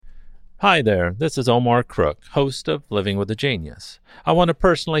Hi there, this is Omar Crook, host of Living with a Genius. I want to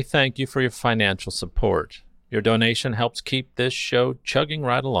personally thank you for your financial support. Your donation helps keep this show chugging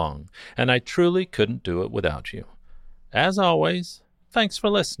right along, and I truly couldn't do it without you. As always, thanks for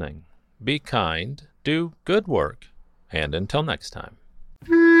listening. Be kind, do good work, and until next time.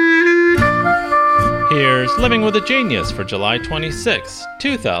 Here's Living with a Genius for July 26,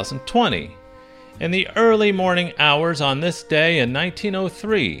 2020. In the early morning hours on this day in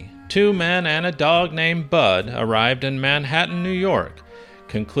 1903, 2 men and a dog named Bud arrived in Manhattan, New York,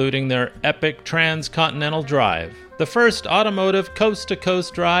 concluding their epic transcontinental drive, the first automotive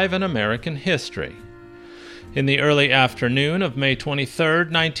coast-to-coast drive in American history. In the early afternoon of May 23,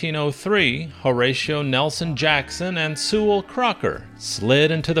 1903, Horatio Nelson Jackson and Sewell Crocker slid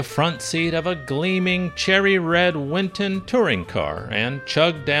into the front seat of a gleaming cherry-red Winton touring car and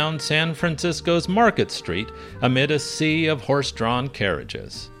chugged down San Francisco's Market Street amid a sea of horse-drawn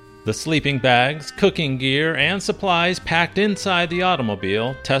carriages. The sleeping bags, cooking gear, and supplies packed inside the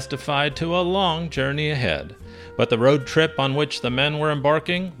automobile testified to a long journey ahead. But the road trip on which the men were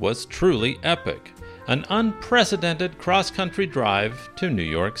embarking was truly epic, an unprecedented cross-country drive to New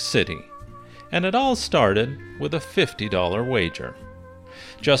York City. And it all started with a $50 wager.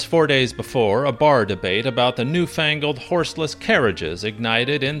 Just 4 days before, a bar debate about the newfangled horseless carriages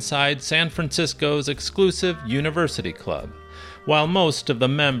ignited inside San Francisco's exclusive University Club. While most of the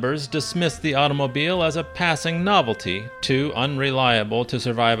members dismissed the automobile as a passing novelty, too unreliable to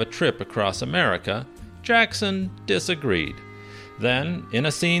survive a trip across America, Jackson disagreed. Then, in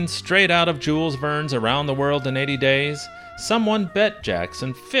a scene straight out of Jules Verne's Around the World in 80 Days, someone bet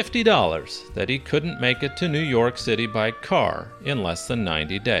Jackson $50 that he couldn't make it to New York City by car in less than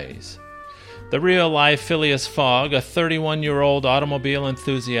 90 days. The real-life Phileas Fogg, a 31-year-old automobile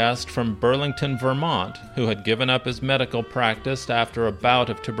enthusiast from Burlington, Vermont, who had given up his medical practice after a bout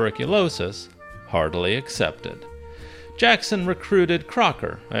of tuberculosis, heartily accepted. Jackson recruited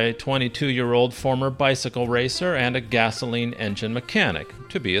Crocker, a 22-year-old former bicycle racer and a gasoline engine mechanic,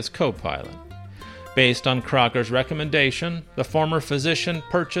 to be his co-pilot. Based on Crocker's recommendation, the former physician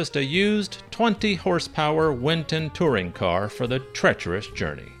purchased a used 20-horsepower Winton touring car for the treacherous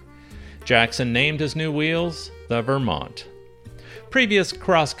journey. Jackson named his new wheels the Vermont. Previous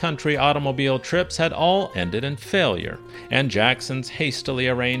cross-country automobile trips had all ended in failure, and Jackson's hastily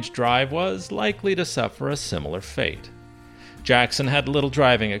arranged drive was likely to suffer a similar fate. Jackson had little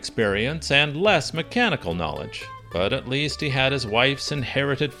driving experience and less mechanical knowledge, but at least he had his wife's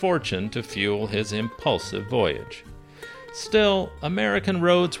inherited fortune to fuel his impulsive voyage. Still, American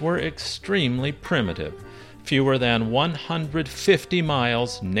roads were extremely primitive. Fewer than 150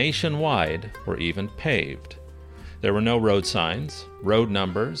 miles nationwide were even paved. There were no road signs, road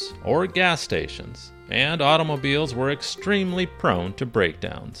numbers, or gas stations, and automobiles were extremely prone to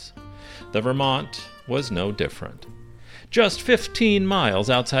breakdowns. The Vermont was no different. Just 15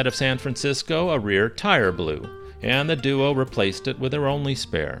 miles outside of San Francisco, a rear tire blew, and the duo replaced it with their only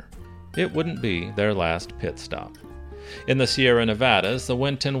spare. It wouldn't be their last pit stop. In the Sierra Nevadas, the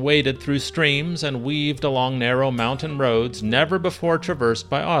Winton waded through streams and weaved along narrow mountain roads never before traversed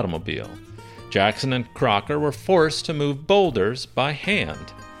by automobile. Jackson and Crocker were forced to move boulders by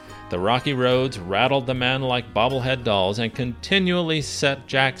hand. The rocky roads rattled the men like bobblehead dolls and continually set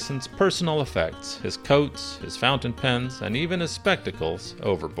Jackson's personal effects, his coats, his fountain pens, and even his spectacles,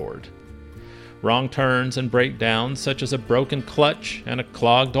 overboard. Wrong turns and breakdowns, such as a broken clutch and a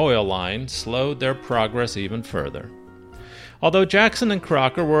clogged oil line, slowed their progress even further. Although Jackson and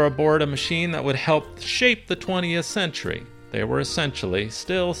Crocker were aboard a machine that would help shape the 20th century, they were essentially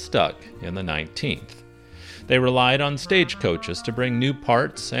still stuck in the 19th. They relied on stagecoaches to bring new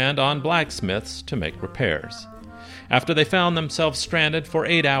parts and on blacksmiths to make repairs. After they found themselves stranded for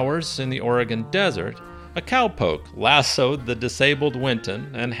 8 hours in the Oregon desert, a cowpoke lassoed the disabled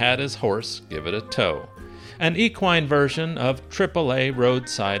Winton and had his horse give it a tow, an equine version of AAA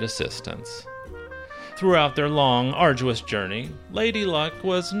roadside assistance. Throughout their long, arduous journey, Lady Luck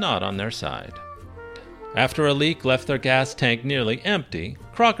was not on their side. After a leak left their gas tank nearly empty,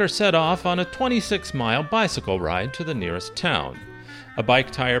 Crocker set off on a 26-mile bicycle ride to the nearest town. A bike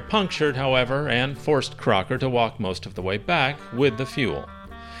tire punctured, however, and forced Crocker to walk most of the way back with the fuel.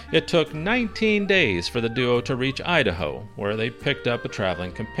 It took 19 days for the duo to reach Idaho, where they picked up a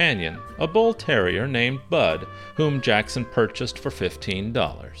traveling companion, a bull terrier named Bud, whom Jackson purchased for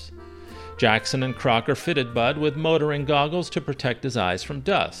 $15. Jackson and Crocker fitted Bud with motoring goggles to protect his eyes from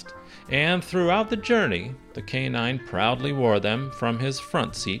dust, and throughout the journey, the canine proudly wore them from his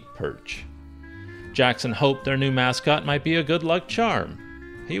front seat perch. Jackson hoped their new mascot might be a good luck charm.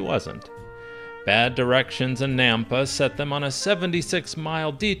 He wasn't. Bad directions in Nampa set them on a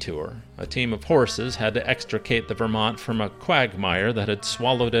 76-mile detour. A team of horses had to extricate the Vermont from a quagmire that had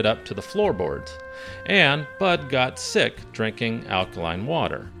swallowed it up to the floorboards. And Bud got sick drinking alkaline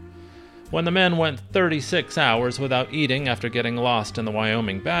water. When the men went 36 hours without eating after getting lost in the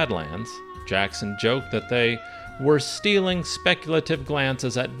Wyoming Badlands, Jackson joked that they were stealing speculative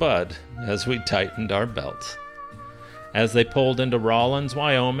glances at Bud as we tightened our belts. As they pulled into Rawlins,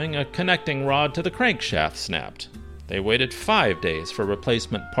 Wyoming, a connecting rod to the crankshaft snapped. They waited 5 days for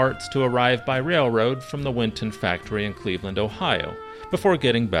replacement parts to arrive by railroad from the Winton factory in Cleveland, Ohio, before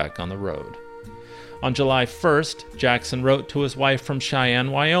getting back on the road. On July 1st, Jackson wrote to his wife from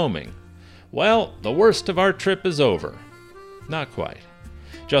Cheyenne, Wyoming, "Well, the worst of our trip is over." Not quite.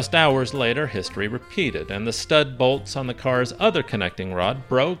 Just hours later, history repeated, and the stud bolts on the car's other connecting rod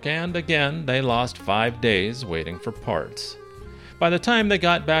broke, and again they lost 5 days waiting for parts. By the time they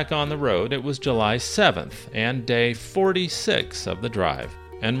got back on the road, it was July 7th, and day 46 of the drive,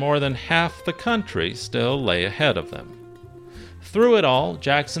 and more than half the country still lay ahead of them. Through it all,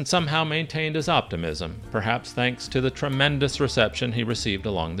 Jackson somehow maintained his optimism, perhaps thanks to the tremendous reception he received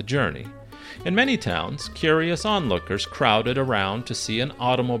along the journey. In many towns, curious onlookers crowded around to see an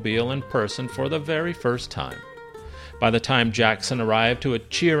automobile in person for the very first time. By the time Jackson arrived to a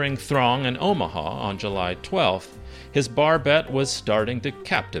cheering throng in Omaha on July 12th, his barbette was starting to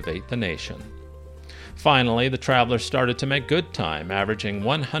captivate the nation. Finally, the travelers started to make good time, averaging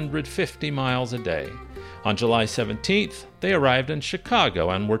 150 miles a day. On July 17th, they arrived in Chicago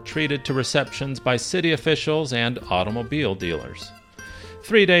and were treated to receptions by city officials and automobile dealers.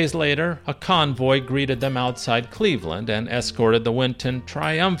 3 days later, a convoy greeted them outside Cleveland and escorted the Winton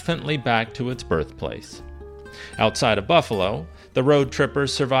triumphantly back to its birthplace. Outside of Buffalo, the road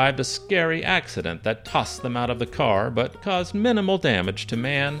trippers survived a scary accident that tossed them out of the car but caused minimal damage to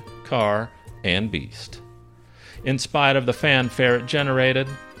man, car, and beast. In spite of the fanfare it generated,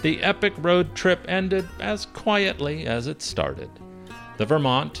 the epic road trip ended as quietly as it started. The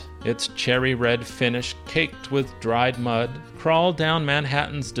Vermont, its cherry-red finish caked with dried mud, crawled down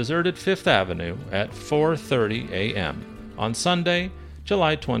Manhattan's deserted Fifth Avenue at 4:30 a.m. on Sunday,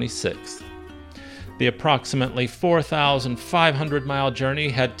 July 26th. The approximately 4,500-mile journey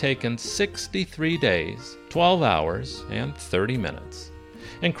had taken 63 days, 12 hours, and 30 minutes.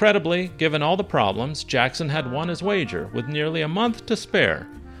 Incredibly, given all the problems, Jackson had won his wager with nearly a month to spare,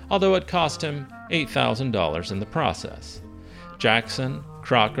 although it cost him $8,000 in the process. Jackson,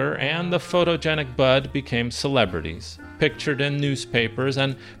 Crocker, and the photogenic Bud became celebrities, pictured in newspapers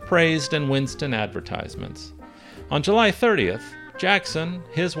and praised in Winston advertisements. On July 30th, Jackson,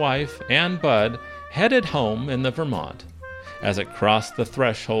 his wife, and Bud headed home in the Vermont. As it crossed the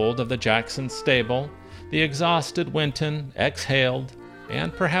threshold of the Jackson stable, the exhausted Winton exhaled,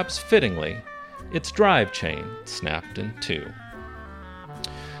 and perhaps fittingly, its drive chain snapped in two.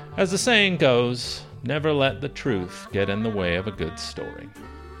 As the saying goes, never let the truth get in the way of a good story.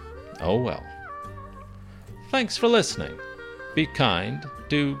 Oh well. Thanks for listening. Be kind,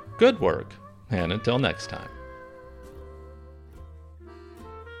 do good work, and until next time.